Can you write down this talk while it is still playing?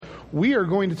we are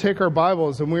going to take our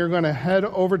Bibles and we are going to head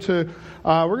over to,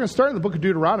 we're going to start in the book of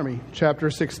Deuteronomy, chapter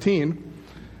 16.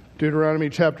 Deuteronomy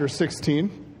chapter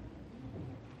 16.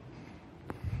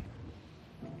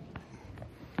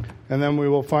 And then we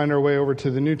will find our way over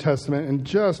to the New Testament in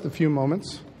just a few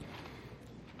moments.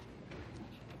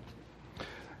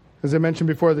 As I mentioned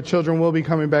before, the children will be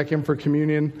coming back in for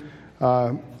communion,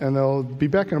 and they'll be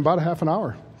back in about a half an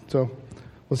hour. So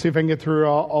we'll see if I can get through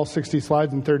all 60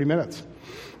 slides in 30 minutes.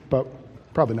 But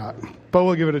probably not. But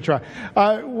we'll give it a try.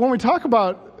 When we talk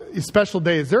about special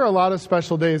days, there are a lot of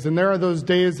special days, and there are those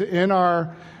days in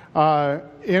our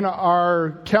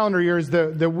calendar years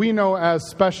that we know as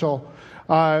special.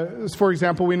 For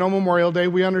example, we know Memorial Day.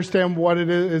 We understand what it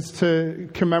is to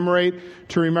commemorate,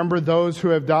 to remember those who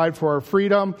have died for our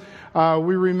freedom.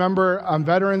 We remember on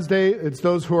Veterans Day, it's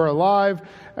those who are alive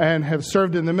and have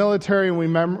served in the military, and we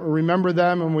remember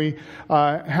them, and we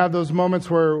have those moments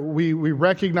where we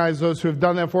recognize those who have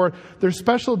done that for us. There's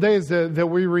special days that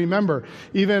we remember.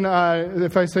 Even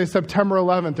if I say September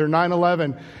 11th or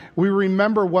 9/11, we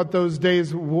remember what those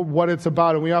days, what it's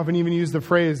about, and we often even use the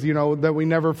phrase, that we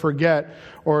never forget,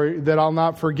 or that I'll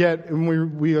not forget,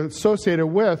 and we associate it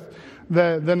with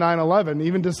the 9/11,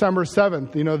 even December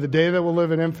 7th, the day that will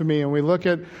live in infamy, and we look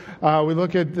at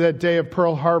that day of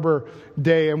Pearl Harbor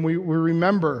Day, and we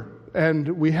remember, and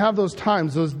we have those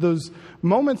times, those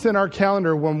moments in our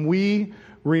calendar when we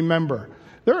remember.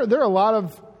 There are a lot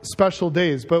of special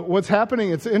days, but what's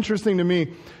happening, it's interesting to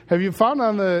me. Have you found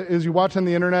as you watch on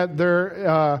the internet, there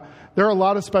are a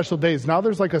lot of special days. Now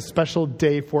there's like a special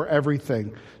day for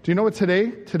everything. Do you know what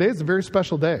today is a very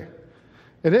special day?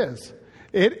 It is.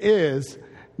 It is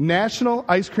National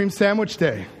Ice Cream Sandwich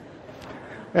Day.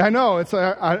 I know,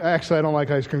 I don't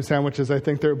like ice cream sandwiches,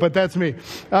 but that's me.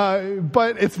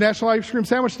 But it's National Ice Cream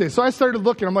Sandwich Day. So I started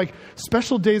looking, I'm like,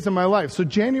 special days in my life. So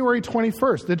January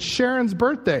 21st, it's Sharon's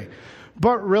birthday.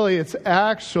 But really, it's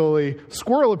actually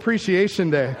Squirrel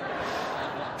Appreciation Day.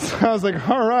 So I was like,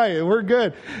 all right, we're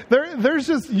good.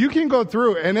 There's you can go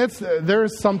through, and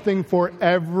there's something for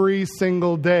every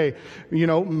single day.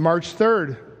 March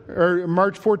 3rd. Or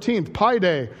March 14th, Pi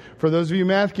Day. For those of you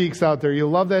math geeks out there, you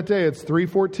love that day. It's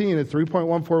 314, it's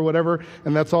 3.14, whatever,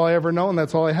 and that's all I ever know, and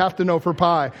that's all I have to know for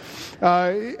pi.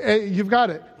 You've got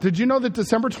it. Did you know that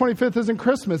December 25th isn't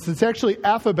Christmas? It's actually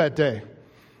Alphabet Day.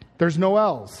 There's no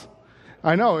L's.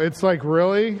 I know, it's like,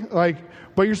 really?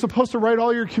 But you're supposed to write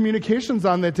all your communications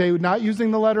on that day, not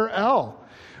using the letter L.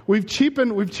 We've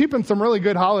cheapened some really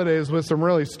good holidays with some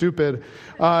really stupid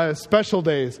special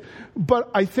days.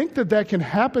 But I think that can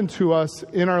happen to us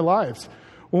in our lives.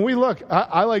 When we look,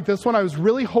 I like this one. I was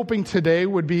really hoping today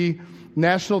would be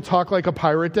National Talk Like a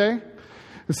Pirate Day.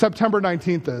 September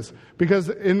 19th is. Because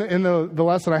in the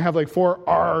lesson I have like 4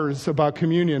 R's about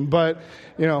communion. But,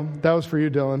 that was for you,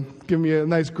 Dylan. Give me a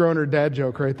nice groaner dad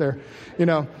joke right there.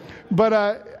 But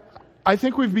I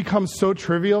think we've become so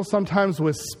trivial sometimes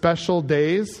with special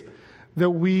days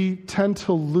that we tend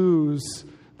to lose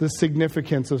the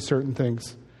significance of certain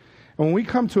things. And when we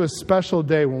come to a special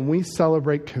day, when we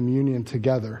celebrate communion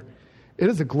together, it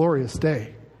is a glorious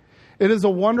day. It is a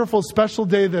wonderful special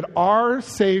day that our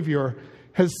Savior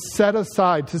has set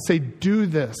aside to say, do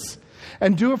this,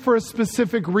 and do it for a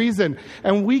specific reason.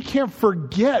 And we can't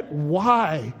forget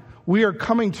why we are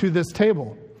coming to this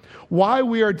table. Why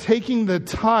we are taking the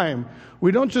time.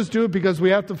 We don't just do it because we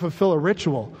have to fulfill a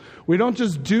ritual. We don't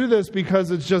just do this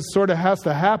because it just sort of has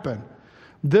to happen.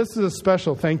 This is a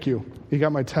special, thank you. You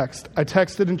got my text. I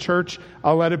texted in church.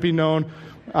 I'll let it be known.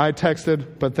 I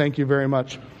texted, but thank you very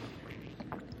much.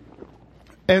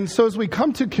 And so as we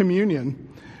come to communion,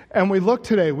 and we look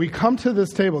today, we come to this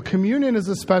table. Communion is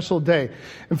a special day.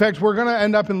 In fact, we're going to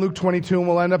end up in Luke 22, and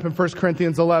we'll end up in 1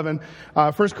 Corinthians 11.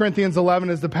 1 Corinthians 11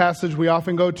 is the passage we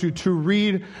often go to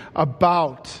read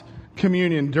about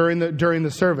communion during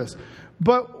the service.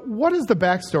 But what is the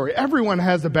backstory? Everyone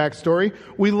has a backstory.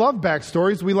 We love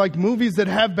backstories. We like movies that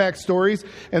have backstories,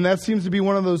 and that seems to be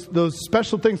one of those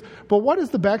special things. But what is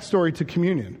the backstory to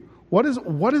communion? What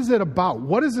is it about?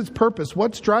 What is its purpose?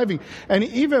 What's driving? And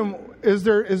even, is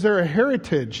there a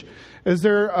heritage? Is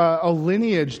there a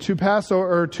lineage to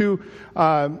Passover or to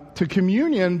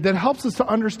communion that helps us to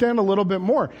understand a little bit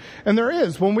more? And there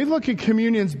is. When we look at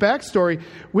communion's backstory,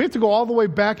 we have to go all the way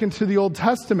back into the Old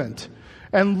Testament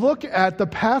and look at the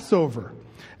Passover.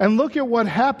 And look at what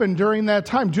happened during that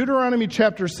time. Deuteronomy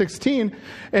chapter 16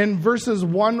 and verses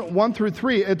 1 through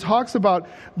 3, it talks about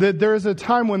that there is a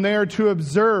time when they are to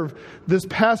observe this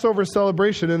Passover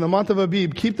celebration in the month of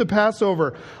Abib. Keep the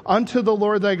Passover unto the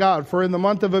Lord thy God. For in the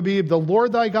month of Abib, the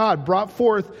Lord thy God brought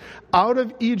forth out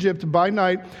of Egypt by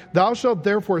night. Thou shalt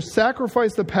therefore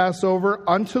sacrifice the Passover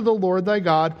unto the Lord thy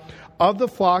God of the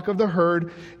flock of the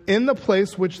herd in the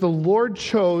place which the Lord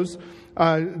chose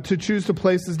to choose to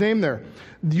place his name there.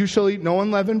 You shall eat no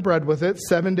unleavened bread with it.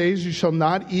 7 days you shall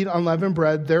not eat unleavened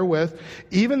bread therewith,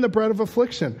 even the bread of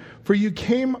affliction. For you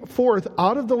came forth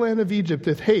out of the land of Egypt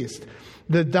with haste,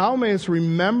 that thou mayest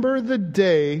remember the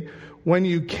day when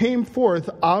you came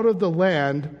forth out of the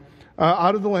land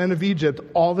of Egypt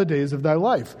all the days of thy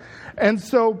life. And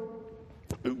so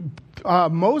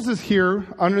Moses here,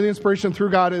 under the inspiration through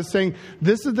God, is saying,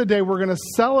 this is the day we're going to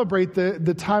celebrate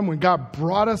the time when God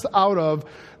brought us out of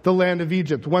the land of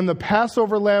Egypt, when the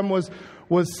Passover lamb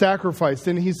was sacrificed.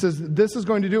 And he says, this is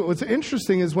going to do it. What's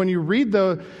interesting is when you read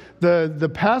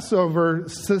the Passover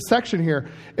section here,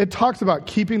 it talks about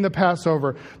keeping the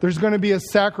Passover. There's going to be a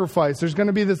sacrifice. There's going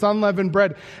to be this unleavened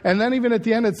bread. And then even at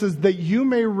the end, it says that you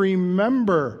may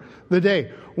remember the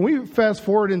day. When we fast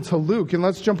forward into Luke, and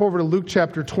let's jump over to Luke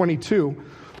chapter 22.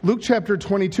 Luke chapter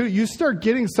 22, you start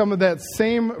getting some of that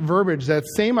same verbiage, that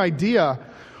same idea,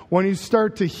 when you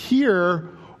start to hear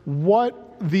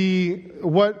what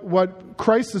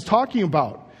Christ is talking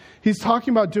about. He's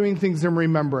talking about doing things in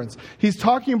remembrance. He's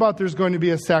talking about there's going to be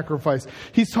a sacrifice.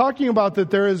 He's talking about that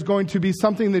there is going to be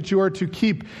something that you are to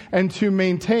keep and to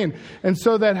maintain. And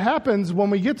so that happens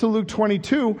when we get to Luke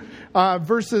 22,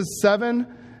 verses 7,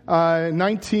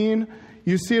 19.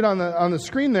 You see it on the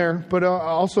screen there, but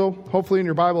also hopefully in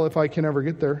your Bible, if I can ever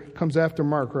get there. It comes after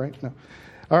Mark, right? No.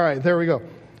 All right, there we go.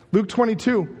 Luke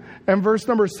 22 and verse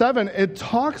number 7, it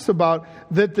talks about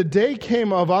that the day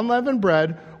came of unleavened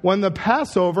bread when the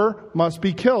Passover must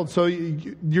be killed. So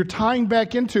you're tying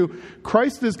back into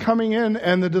Christ is coming in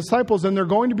and the disciples, and they're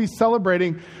going to be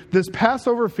celebrating this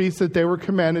Passover feast that they were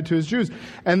commanded to as Jews.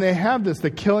 And they have this, the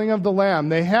killing of the lamb.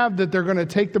 They have that they're going to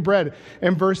take the bread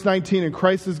in verse 19, and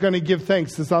Christ is going to give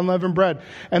thanks, this unleavened bread,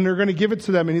 and they're going to give it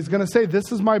to them. And he's going to say,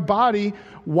 this is my body.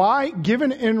 Why?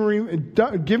 Given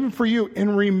for you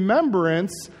in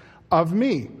remembrance of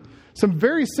me. Some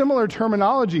very similar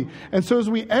terminology. And so as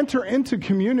we enter into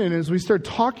communion, as we start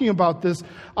talking about this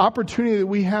opportunity that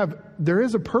we have, there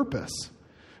is a purpose.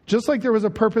 Just like there was a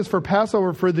purpose for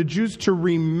Passover for the Jews to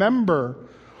remember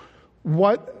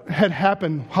what had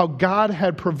happened, how God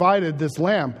had provided this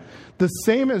lamb. The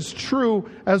same is true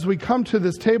as we come to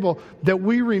this table, that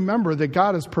we remember that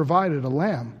God has provided a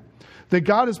lamb. That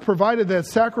God has provided that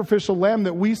sacrificial lamb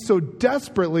that we so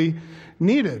desperately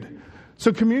needed.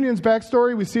 So communion's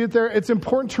backstory, we see it there. It's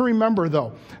important to remember,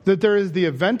 though, that there is the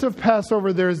event of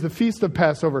Passover, there is the feast of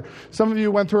Passover. Some of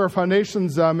you went through our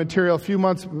foundations material a few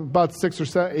months, about 6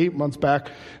 or 8 months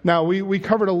back. Now, we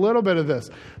covered a little bit of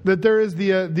this. That there is the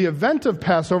event of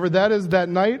Passover, that is that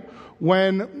night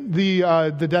when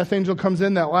the death angel comes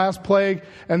in, that last plague,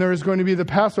 and there is going to be the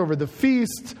Passover. The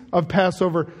feast of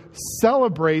Passover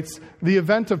celebrates the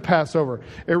event of Passover.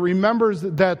 It remembers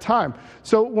that time.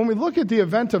 So when we look at the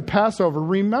event of Passover,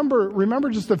 remember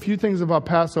just a few things about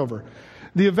Passover.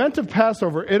 The event of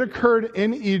Passover, it occurred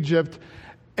in Egypt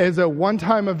as a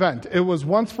one-time event. It was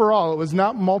once for all. It was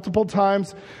not multiple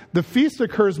times. The feast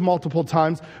occurs multiple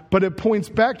times, but it points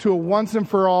back to a once and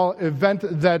for all event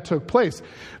that took place.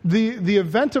 The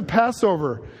event of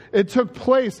Passover, it took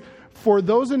place for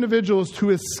those individuals to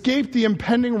escape the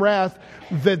impending wrath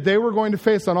that they were going to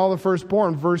face on all the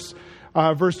firstborn. Verse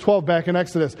 12 back in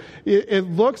Exodus. It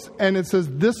looks and it says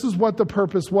this is what the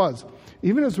purpose was.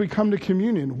 Even as we come to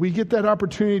communion, we get that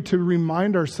opportunity to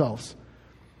remind ourselves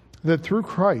that through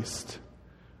Christ,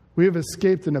 we have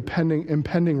escaped an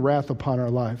impending wrath upon our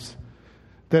lives.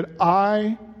 That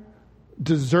I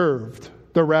deserved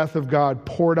the wrath of God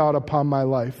poured out upon my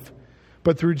life.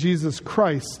 But through Jesus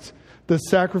Christ, the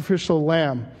sacrificial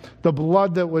lamb, the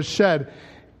blood that was shed,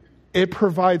 it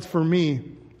provides for me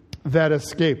that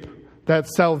escape, that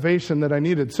salvation that I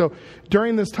needed. So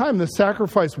during this time, the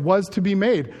sacrifice was to be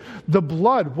made. The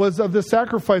blood of the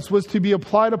sacrifice was to be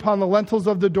applied upon the lintels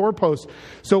of the doorpost.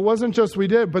 So it wasn't just we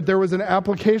did, but there was an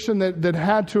application that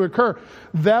had to occur.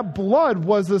 That blood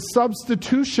was a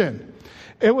substitution.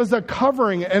 It was a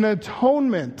covering, an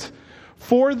atonement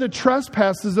for the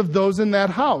trespasses of those in that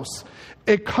house.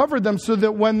 It covered them so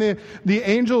that when the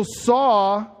angels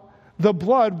saw the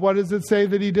blood, what does it say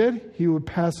that he did? He would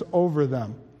pass over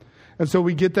them. And so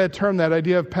we get that term, that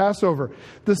idea of Passover.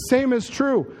 The same is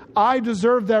true. I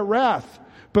deserve that wrath.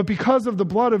 But because of the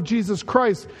blood of Jesus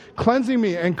Christ cleansing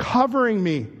me and covering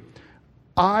me,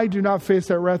 I do not face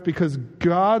that wrath because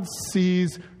God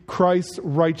sees Christ's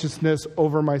righteousness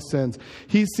over my sins.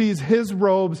 He sees his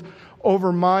robes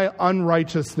over my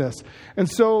unrighteousness. And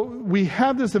so we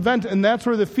have this event, and that's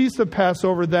where the Feast of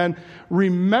Passover then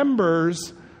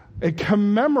remembers, it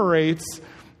commemorates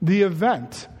the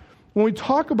event. When we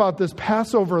talk about this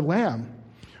Passover lamb,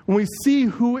 when we see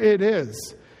who it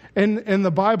is in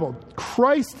the Bible,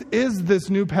 Christ is this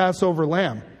new Passover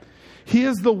lamb. He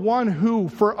is the one who,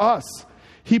 for us,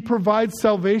 he provides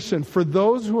salvation for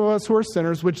those of us who are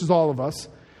sinners, which is all of us.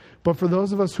 But for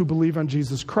those of us who believe on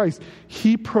Jesus Christ,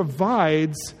 he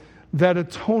provides that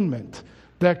atonement,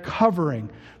 that covering,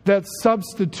 that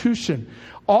substitution.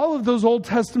 All of those Old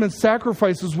Testament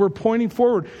sacrifices were pointing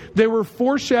forward. They were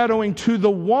foreshadowing to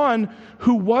the one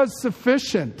who was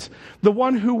sufficient, the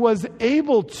one who was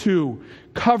able to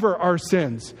cover our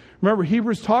sins. Remember,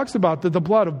 Hebrews talks about that the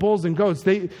blood of bulls and goats,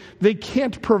 they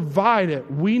can't provide it.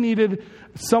 We needed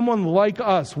someone like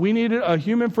us. We needed a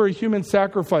human for a human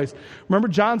sacrifice. Remember,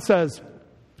 John says,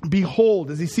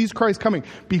 behold, as he sees Christ coming,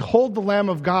 behold the Lamb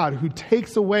of God who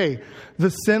takes away the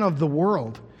sin of the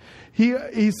world.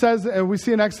 He says, and we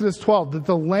see in Exodus 12, that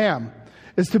the lamb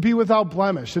is to be without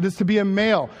blemish. It is to be a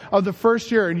male of the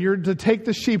first year, and you're to take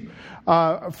the sheep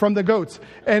from the goats.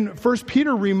 And 1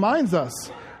 Peter reminds us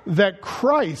that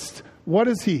Christ, what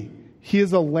is he? He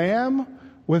is a lamb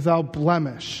without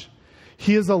blemish.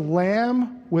 He is a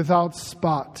lamb without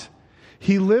spot.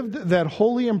 He lived that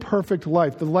holy and perfect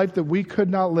life, the life that we could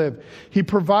not live. He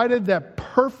provided that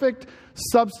perfect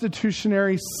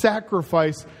substitutionary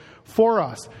sacrifice for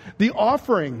us. The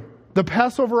offering, the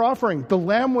Passover offering, the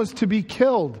lamb was to be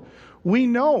killed. We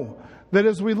know that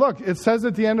as we look, it says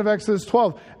at the end of Exodus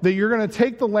 12 that you're going to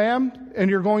take the lamb and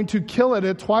you're going to kill it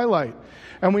at twilight.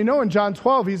 And we know in John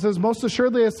 12, he says, most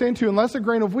assuredly I say to you, unless a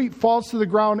grain of wheat falls to the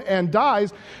ground and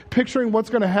dies, picturing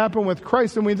what's going to happen with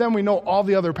Christ. And we know all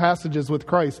the other passages with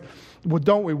Christ,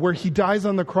 don't we? Where he dies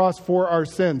on the cross for our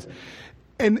sins.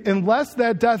 And unless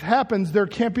that death happens, there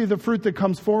can't be the fruit that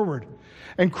comes forward.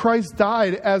 And Christ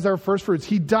died as our first fruits.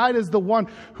 He died as the one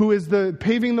who is the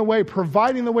paving the way,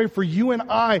 providing the way for you and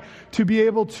I to be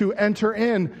able to enter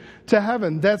in to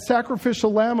heaven. That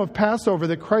sacrificial lamb of Passover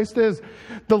that Christ is,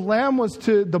 the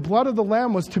blood of the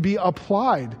lamb was to be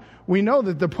applied. We know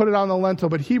that to put it on the lintel,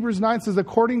 but Hebrews 9 says,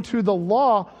 according to the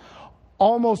law,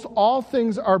 almost all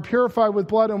things are purified with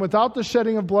blood, and without the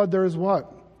shedding of blood, there is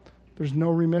what? There's no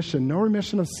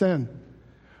remission of sin.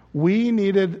 We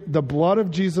needed the blood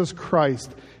of Jesus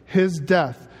Christ, his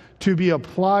death, to be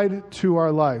applied to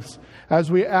our lives. As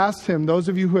we asked him, those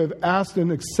of you who have asked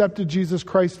and accepted Jesus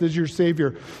Christ as your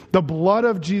Savior, the blood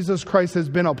of Jesus Christ has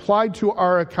been applied to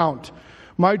our account.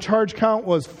 My charge count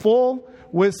was full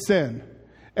with sin,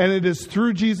 and it is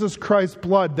through Jesus Christ's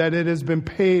blood that it has been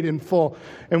paid in full.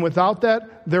 And without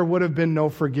that, there would have been no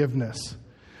forgiveness.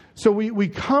 So we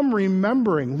come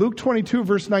remembering Luke 22,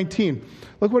 verse 19.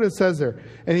 Look what it says there.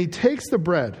 And he takes the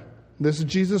bread. This is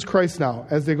Jesus Christ now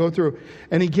as they go through.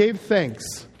 And he gave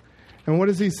thanks. And what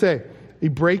does he say? He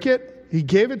break it. He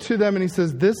gave it to them. And he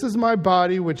says, this is my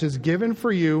body, which is given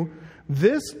for you.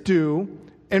 This do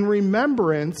in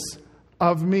remembrance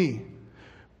of me.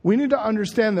 We need to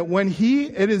understand that when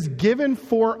it is given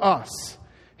for us,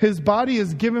 his body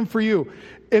is given for you.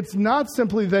 It's not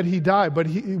simply that he died, but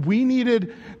we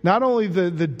needed not only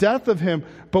the death of him,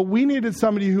 but we needed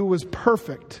somebody who was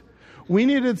perfect. We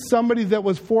needed somebody that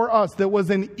was for us, that was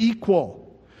an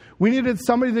equal. We needed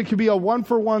somebody that could be a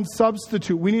one-for-one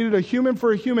substitute. We needed a human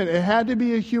for a human. It had to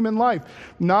be a human life,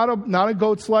 not a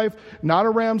goat's life, not a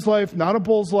ram's life, not a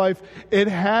bull's life. It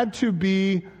had to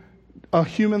be a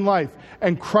human life.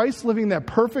 And Christ, living that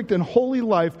perfect and holy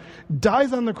life,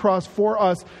 dies on the cross for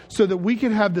us so that we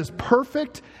can have this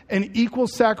perfect and equal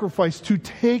sacrifice to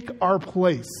take our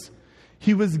place.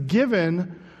 He was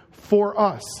given for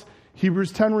us.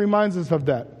 Hebrews 10 reminds us of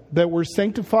that we're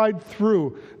sanctified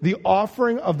through the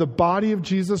offering of the body of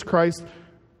Jesus Christ.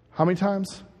 How many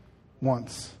times?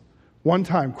 Once. One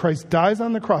time. Christ dies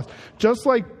on the cross. Just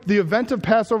like the event of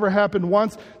Passover happened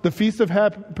once, the feast of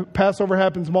Passover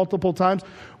happens multiple times.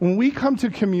 When we come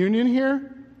to communion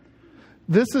here,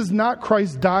 this is not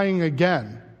Christ dying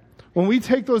again. When we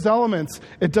take those elements,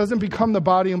 it doesn't become the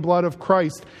body and blood of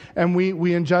Christ and we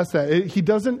ingest that.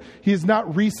 He is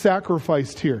not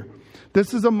re-sacrificed here.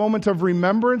 This is a moment of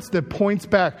remembrance that points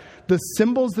back. The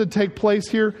symbols that take place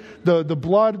here, the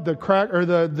blood, the crack, or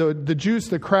the juice,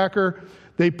 the cracker,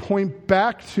 they point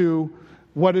back to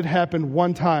what had happened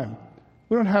one time.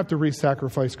 We don't have to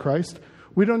re-sacrifice Christ.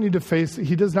 We don't need to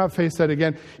he does not face that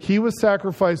again. He was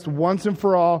sacrificed once and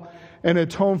for all, and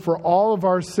atone for all of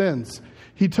our sins.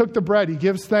 He took the bread. He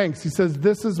gives thanks. He says,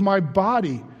 this is my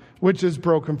body, which is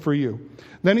broken for you.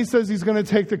 Then he says he's going to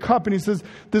take the cup, and he says,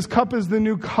 this cup is the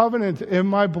new covenant in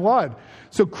my blood.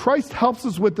 So Christ helps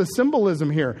us with the symbolism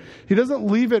here. He doesn't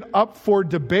leave it up for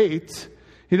debate.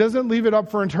 He doesn't leave it up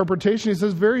for interpretation. He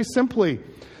says very simply,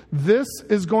 this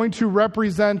is going to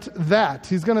represent that.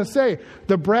 He's going to say,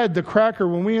 the bread, the cracker,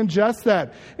 when we ingest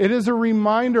that, it is a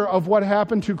reminder of what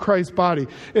happened to Christ's body.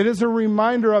 It is a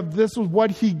reminder of this was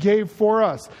what he gave for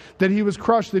us, that he was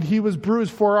crushed, that he was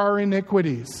bruised for our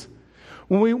iniquities.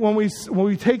 When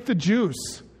we take the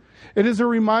juice, it is a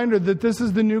reminder that this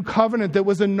is the new covenant that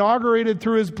was inaugurated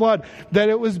through his blood, that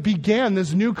it was began,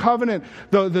 this new covenant,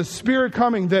 the Spirit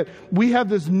coming, that we have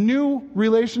this new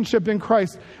relationship in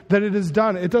Christ, that it is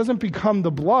done. It doesn't become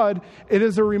the blood. It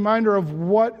is a reminder of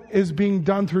what is being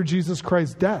done through Jesus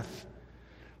Christ's death,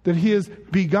 that he has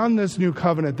begun this new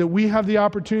covenant, that we have the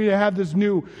opportunity to have this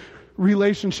new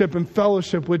relationship and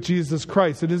fellowship with Jesus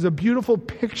Christ. It is a beautiful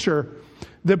picture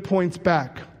that points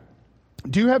back.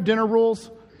 Do you have dinner rules?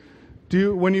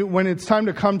 When it's time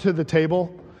to come to the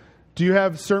table, do you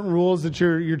have certain rules that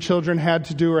your children had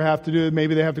to do or have to do?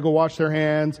 Maybe they have to go wash their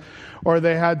hands, or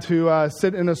they had to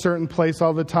sit in a certain place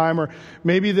all the time, or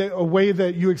maybe a way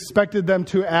that you expected them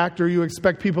to act, or you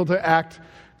expect people to act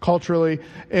culturally.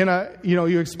 And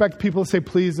you expect people to say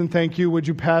please and thank you. Would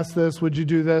you pass this? Would you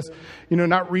do this?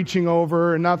 Not reaching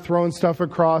over and not throwing stuff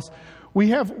across.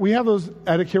 We have those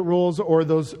etiquette rules or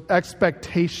those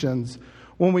expectations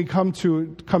when we come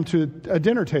to a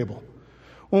dinner table.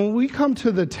 When we come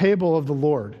to the table of the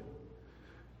Lord,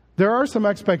 there are some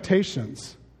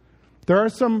expectations. There are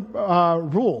some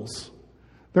rules.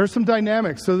 There are some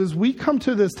dynamics. So as we come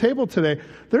to this table today,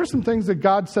 there are some things that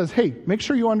God says, hey, make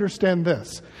sure you understand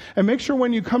this. And make sure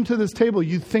when you come to this table,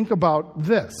 you think about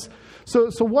this. So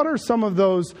what are some of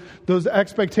those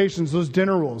expectations, those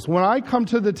dinner rules? When I come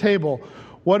to the table,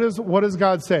 what does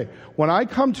God say? When I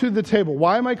come to the table,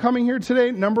 why am I coming here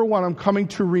today? Number one, I'm coming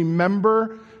to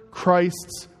remember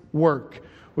Christ's work.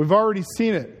 We've already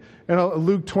seen it in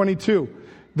Luke 22,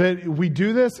 that we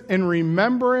do this in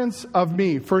remembrance of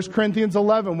me. 1 Corinthians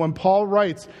 11, when Paul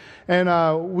writes,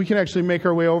 and we can actually make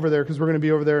our way over there because we're going to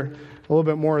be over there a little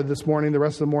bit more this morning, the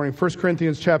rest of the morning. 1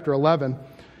 Corinthians chapter 11.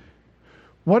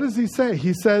 What does he say?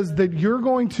 He says that you're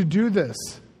going to do this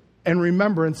in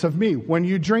remembrance of me. When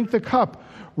you drink the cup,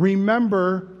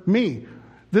 remember me.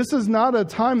 This is not a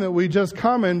time that we just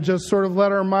come and just sort of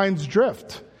let our minds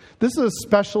drift. This is a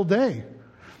special day.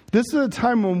 This is a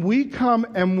time when we come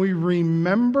and we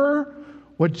remember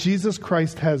what Jesus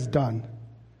Christ has done.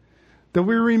 That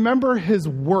we remember his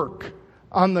work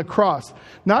on the cross.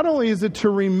 Not only is it to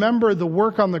remember the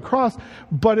work on the cross,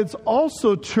 but it's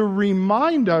also to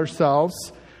remind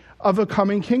ourselves of a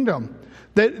coming kingdom.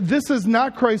 That this is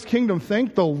not Christ's kingdom.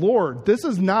 Thank the Lord. This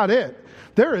is not it.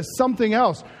 There is something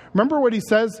else. Remember what he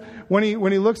says when he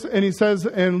looks, and he says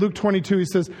in Luke 22, he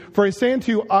says, for I say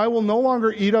unto you, I will no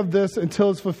longer eat of this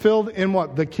until it's fulfilled in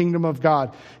what? The kingdom of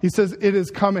God. He says, it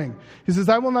is coming. He says,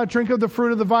 I will not drink of the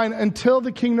fruit of the vine until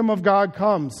the kingdom of God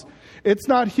comes. It's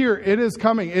not here. It is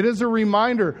coming. It is a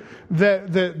reminder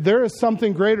that there is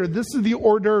something greater. This is the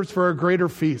hors d'oeuvres for a greater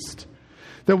feast.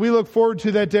 That we look forward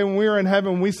to that day when we are in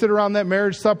heaven. We sit around that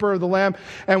marriage supper of the Lamb,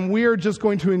 and we are just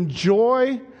going to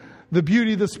enjoy the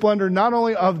beauty, the splendor, not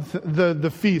only of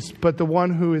the feast, but the one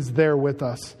who is there with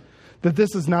us. That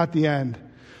this is not the end.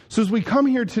 So as we come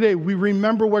here today, we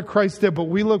remember what Christ did, but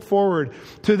we look forward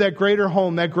to that greater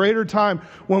home, that greater time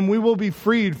when we will be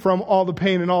freed from all the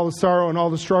pain and all the sorrow and all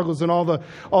the struggles and all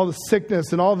the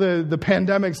sickness and all the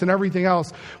pandemics and everything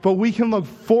else. But we can look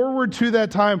forward to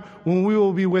that time when we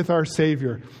will be with our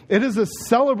Savior. It is a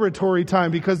celebratory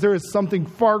time because there is something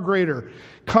far greater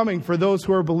coming for those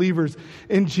who are believers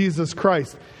in Jesus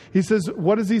Christ. He says,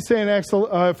 what does he say in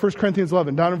 1 Corinthians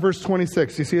 11? Down in verse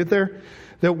 26. You see it there?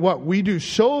 That what we do,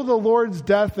 show the Lord's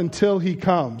death until he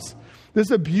comes. This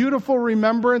is a beautiful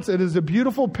remembrance. It is a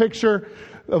beautiful picture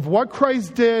of what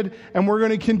Christ did, and we're going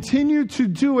to continue to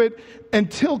do it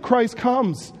until Christ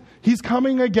comes. He's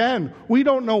coming again. We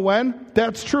don't know when.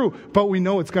 That's true. But we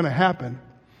know it's going to happen.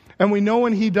 And we know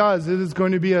when he does, it is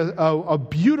going to be a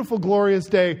beautiful, glorious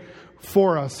day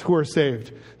for us who are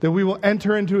saved, that we will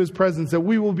enter into his presence, that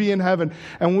we will be in heaven,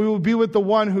 and we will be with the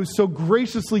one who so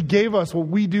graciously gave us what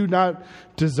we do not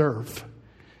deserve.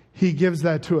 He gives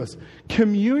that to us.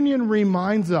 Communion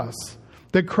reminds us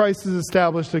that Christ has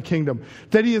established a kingdom,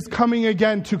 that he is coming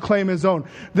again to claim his own,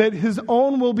 that his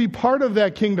own will be part of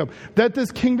that kingdom, that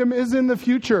this kingdom is in the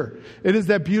future. It is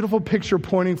that beautiful picture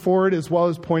pointing forward as well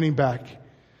as pointing back.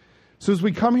 So as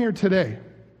we come here today,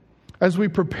 as we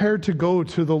prepare to go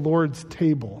to the Lord's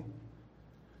table,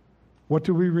 what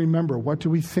do we remember? What do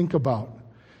we think about?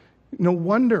 No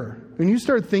wonder, when you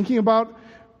start thinking about,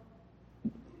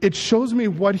 it shows me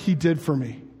what he did for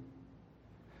me.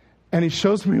 And he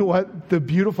shows me what the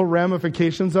beautiful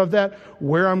ramifications of that,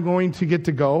 where I'm going to get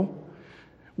to go,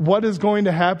 what is going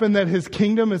to happen, that his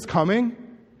kingdom is coming.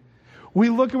 We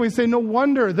look and we say, no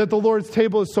wonder that the Lord's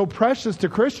table is so precious to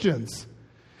Christians.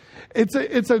 It's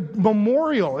a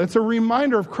memorial. It's a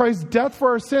reminder of Christ's death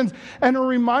for our sins, and a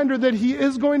reminder that he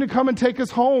is going to come and take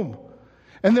us home,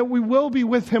 and that we will be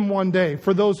with him one day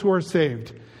for those who are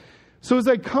saved. So as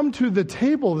I come to the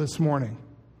table this morning,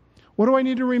 what do I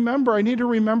need to remember? I need to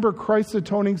remember Christ's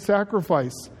atoning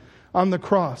sacrifice on the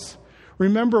cross.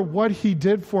 Remember what he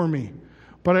did for me.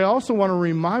 But I also want to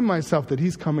remind myself that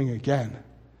he's coming again.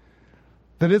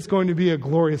 That it's going to be a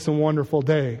glorious and wonderful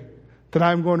day. That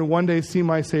I'm going to one day see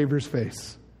my Savior's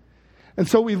face. And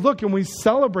so we look and we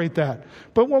celebrate that.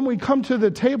 But when we come to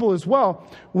the table as well,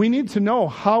 we need to know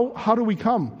how do we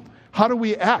come? How do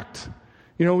we act?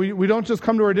 You know, we don't just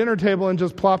come to our dinner table and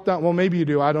just plop down. Well, maybe you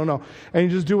do. I don't know. And you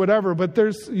just do whatever. But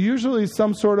there's usually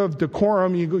some sort of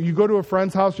decorum. You go to a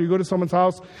friend's house or you go to someone's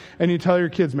house and you tell your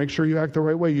kids, make sure you act the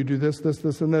right way. You do this,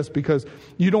 and this, because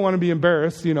you don't want to be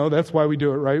embarrassed. You know, that's why we do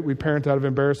it, right? We parent out of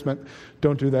embarrassment.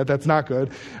 Don't do that. That's not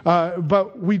good.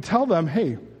 But we tell them,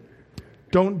 hey,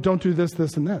 don't do this,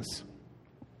 and this.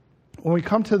 When we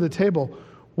come to the table,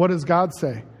 what does God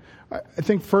say? I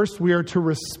think first we are to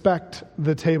respect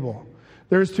the table.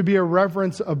 There is to be a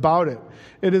reverence about it.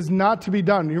 It is not to be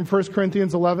done. You're in 1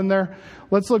 Corinthians 11 there.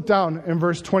 Let's look down in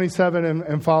verse 27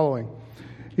 and following.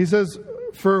 He says,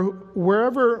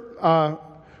 wherefore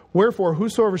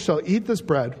whosoever shall eat this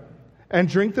bread and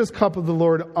drink this cup of the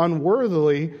Lord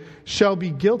unworthily shall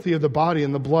be guilty of the body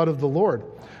and the blood of the Lord.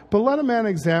 But let a man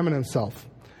examine himself.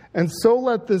 And so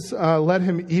let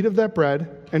him eat of that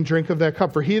bread and drink of that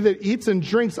cup. For he that eats and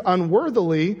drinks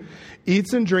unworthily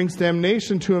eats and drinks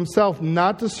damnation to himself,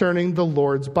 not discerning the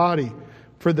Lord's body.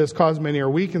 For this cause many are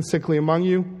weak and sickly among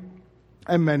you,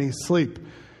 and many sleep.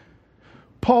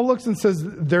 Paul looks and says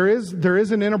there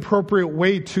is an inappropriate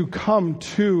way to come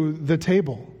to the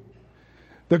table.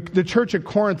 The church at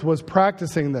Corinth was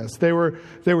practicing this. They were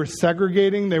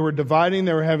segregating, they were dividing,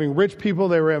 they were having rich people,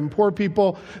 they were having poor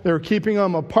people, they were keeping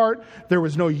them apart. There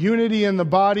was no unity in the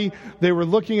body. They were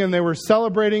looking and they were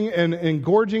celebrating and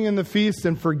gorging in the feast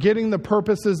and forgetting the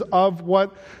purposes of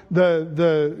what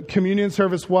the communion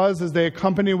service was as they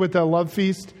accompanied with the love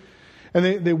feast.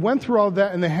 And they went through all of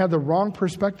that and they had the wrong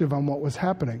perspective on what was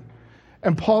happening.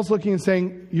 And Paul's looking and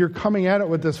saying, you're coming at it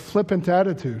with this flippant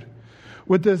attitude.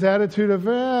 With this attitude of,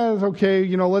 it's okay,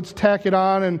 let's tack it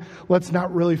on and let's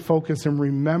not really focus and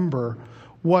remember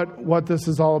what this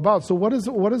is all about. So what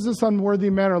does this unworthy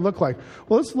manner look like?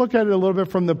 Well, let's look at it a little bit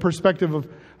from the perspective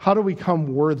of how do we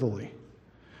come worthily?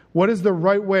 What is the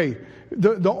right way?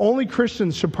 The only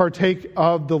Christians should partake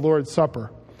of the Lord's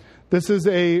Supper. This is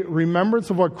a remembrance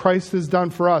of what Christ has done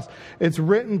for us. It's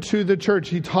written to the church.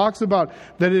 He talks about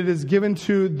that it is given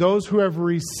to those who have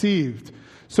received.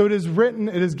 So it is written,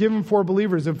 it is given for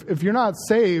believers. If you're not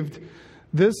saved,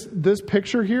 this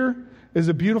picture here is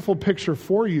a beautiful picture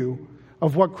for you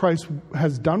of what Christ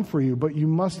has done for you, but you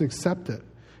must accept it.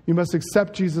 You must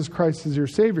accept Jesus Christ as your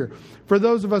Savior. For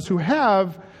those of us who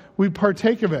have, we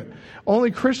partake of it.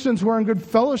 Only Christians who are in good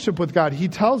fellowship with God, he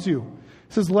tells you,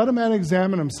 he says, let a man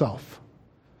examine himself.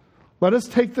 Let us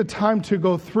take the time to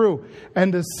go through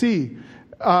and to see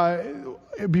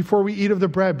before we eat of the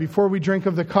bread, before we drink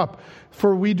of the cup.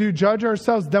 For we do judge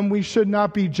ourselves, then we should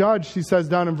not be judged, he says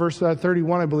down in verse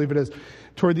 31, I believe it is,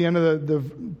 toward the end of the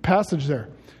passage there.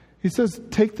 He says,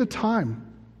 take the time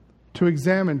to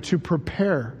examine, to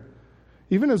prepare.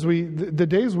 Even as the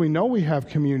days we know we have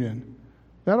communion,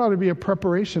 that ought to be a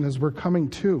preparation as we're coming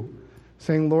to,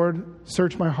 saying, Lord,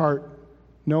 search my heart,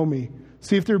 know me,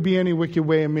 see if there be any wicked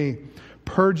way in me.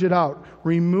 Purge it out,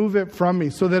 remove it from me,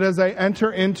 so that as I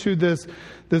enter into this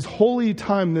holy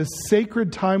time, this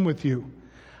sacred time with you,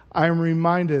 I am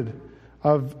reminded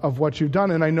of what you've done.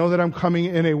 And I know that I'm coming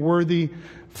in a worthy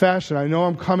fashion. I know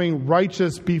I'm coming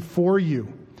righteous before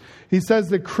you. He says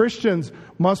that Christians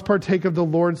must partake of the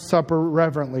Lord's Supper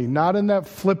reverently, not in that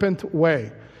flippant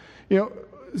way.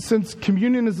 Since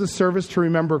communion is the service to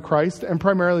remember Christ and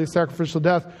primarily sacrificial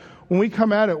death, when we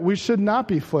come at it, we should not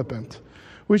be flippant.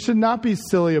 We should not be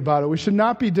silly about it. We should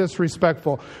not be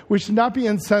disrespectful. We should not be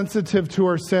insensitive to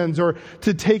our sins or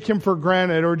to take him for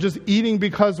granted or just eating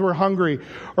because we're hungry,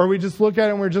 or we just look at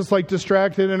it and we're just like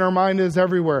distracted and our mind is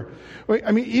everywhere.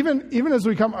 I mean, even as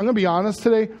we come, I'm going to be honest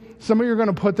today, some of you are going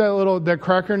to put that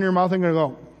cracker in your mouth and going to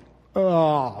go,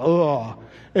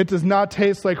 It does not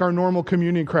taste like our normal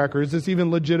communion cracker. Is this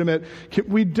even legitimate?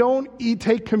 We don't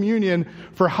take communion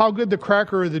for how good the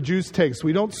cracker or the juice tastes.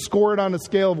 We don't score it on a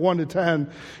scale of 1 to 10.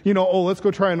 Let's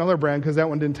go try another brand because that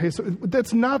one didn't taste.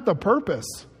 That's not the purpose.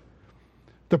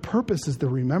 The purpose is the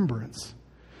remembrance.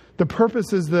 The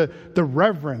purpose is the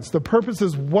reverence. The purpose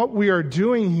is what we are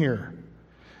doing here.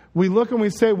 We look and we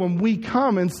say, when we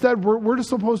come, instead, we're just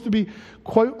supposed to be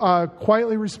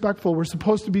quietly respectful. We're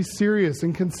supposed to be serious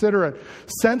and considerate,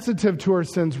 sensitive to our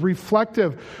sins,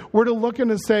 reflective. We're to look and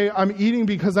to say, I'm eating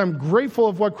because I'm grateful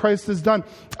of what Christ has done.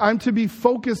 I'm to be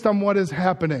focused on what is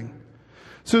happening.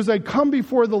 So as I come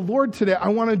before the Lord today, I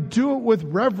want to do it with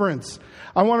reverence.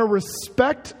 I want to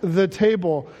respect the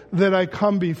table that I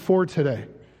come before today.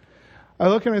 I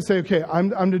look and I say, okay,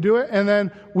 I'm to do it. And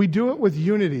then we do it with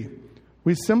unity.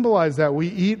 We symbolize that. We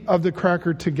eat of the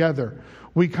cracker together.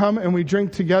 We come and we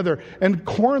drink together. And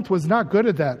Corinth was not good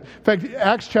at that. In fact,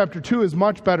 Acts chapter 2 is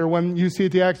much better when you see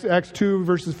at the Acts 2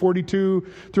 verses 42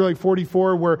 through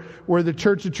 44 where the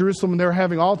church at Jerusalem, they were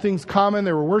having all things common.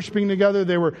 They were worshiping together.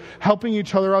 They were helping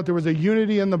each other out. There was a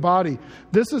unity in the body.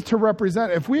 This is to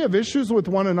represent. If we have issues with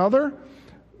one another,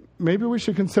 maybe we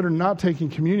should consider not taking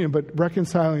communion, but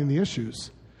reconciling the issues.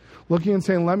 Looking and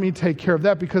saying, let me take care of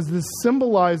that, because this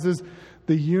symbolizes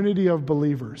the unity of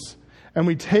believers. And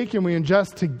we take and we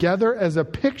ingest together as a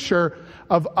picture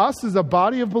of us as a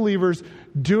body of believers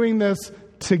doing this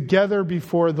together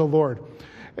before the Lord.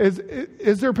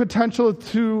 Is there potential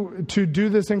to do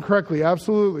this incorrectly?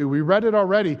 Absolutely. We read it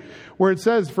already where it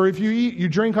says, for if you eat, you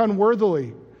drink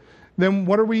unworthily. Then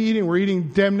what are we eating? We're eating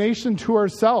damnation to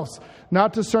ourselves,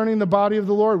 not discerning the body of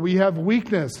the Lord. We have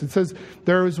weakness. It says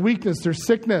there is weakness, there's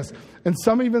sickness, and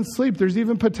some even sleep. There's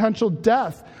even potential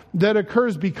death that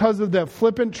occurs because of that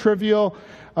flippant, trivial,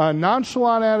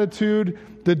 nonchalant attitude,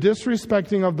 the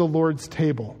disrespecting of the Lord's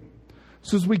table.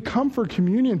 So as we come for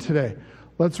communion today,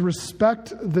 let's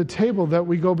respect the table that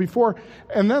we go before.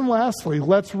 And then lastly,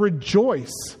 let's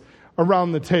rejoice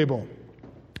around the table.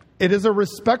 It is a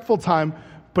respectful time,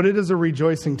 but it is a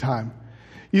rejoicing time.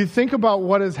 You think about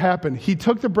what has happened. He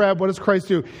took the bread. What does Christ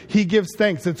do? He gives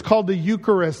thanks. It's called the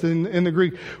Eucharist in the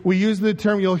Greek. We use the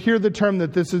term, you'll hear the term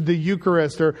that this is the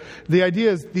Eucharist, or the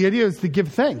idea is to give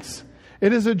thanks.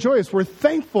 It is a joyous. We're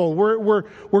thankful.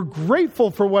 We're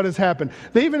grateful for what has happened.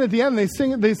 They even at the end, they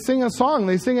sing a song,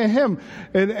 they sing a hymn,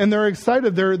 and they're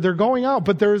excited. They're going out,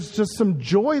 but there's just some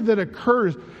joy that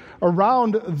occurs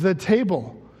around the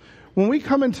table. When we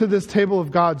come into this table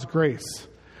of God's grace,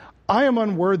 I am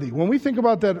unworthy. When we think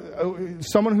about that,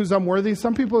 someone who's unworthy,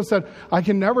 some people have said, I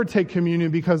can never take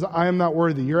communion because I am not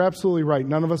worthy. You're absolutely right.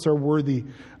 None of us are worthy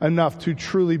enough to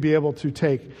truly be able to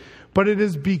take. But it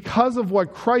is because of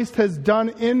what Christ has done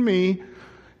in me,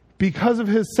 because of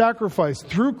his sacrifice.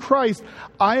 Through Christ,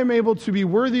 I am able to be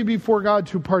worthy before God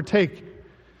to partake,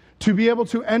 to be able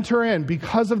to enter in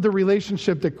because of the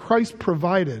relationship that Christ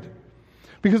provided,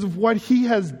 because of what he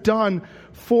has done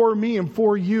for me and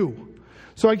for you.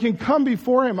 So I can come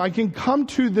before him. I can come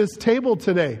to this table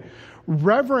today,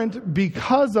 reverent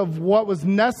because of what was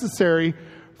necessary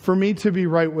for me to be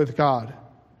right with God.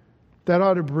 That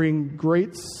ought to bring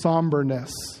great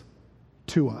somberness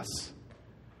to us.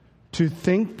 To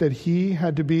think that he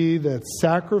had to be that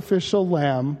sacrificial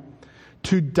lamb,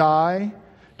 to die,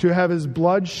 to have his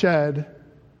blood shed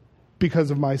because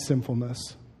of my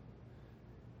sinfulness.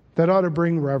 That ought to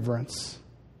bring reverence,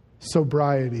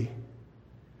 sobriety.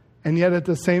 And yet at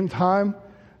the same time,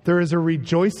 there is a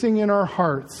rejoicing in our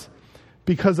hearts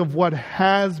because of what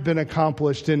has been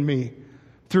accomplished in me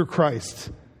through Christ.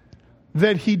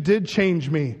 That he did change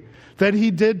me. That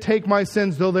he did take my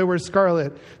sins, though they were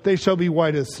scarlet, they shall be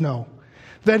white as snow.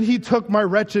 That he took my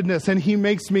wretchedness and he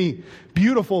makes me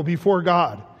beautiful before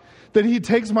God. That he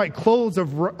takes my clothes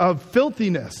of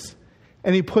filthiness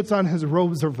and he puts on his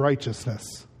robes of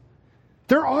righteousness.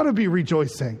 There ought to be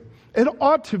rejoicing. It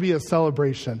ought to be a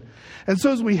celebration. And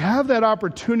so as we have that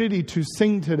opportunity to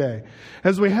sing today,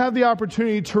 as we have the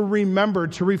opportunity to remember,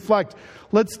 to reflect,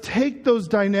 let's take those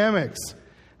dynamics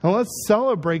and let's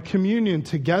celebrate communion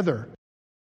together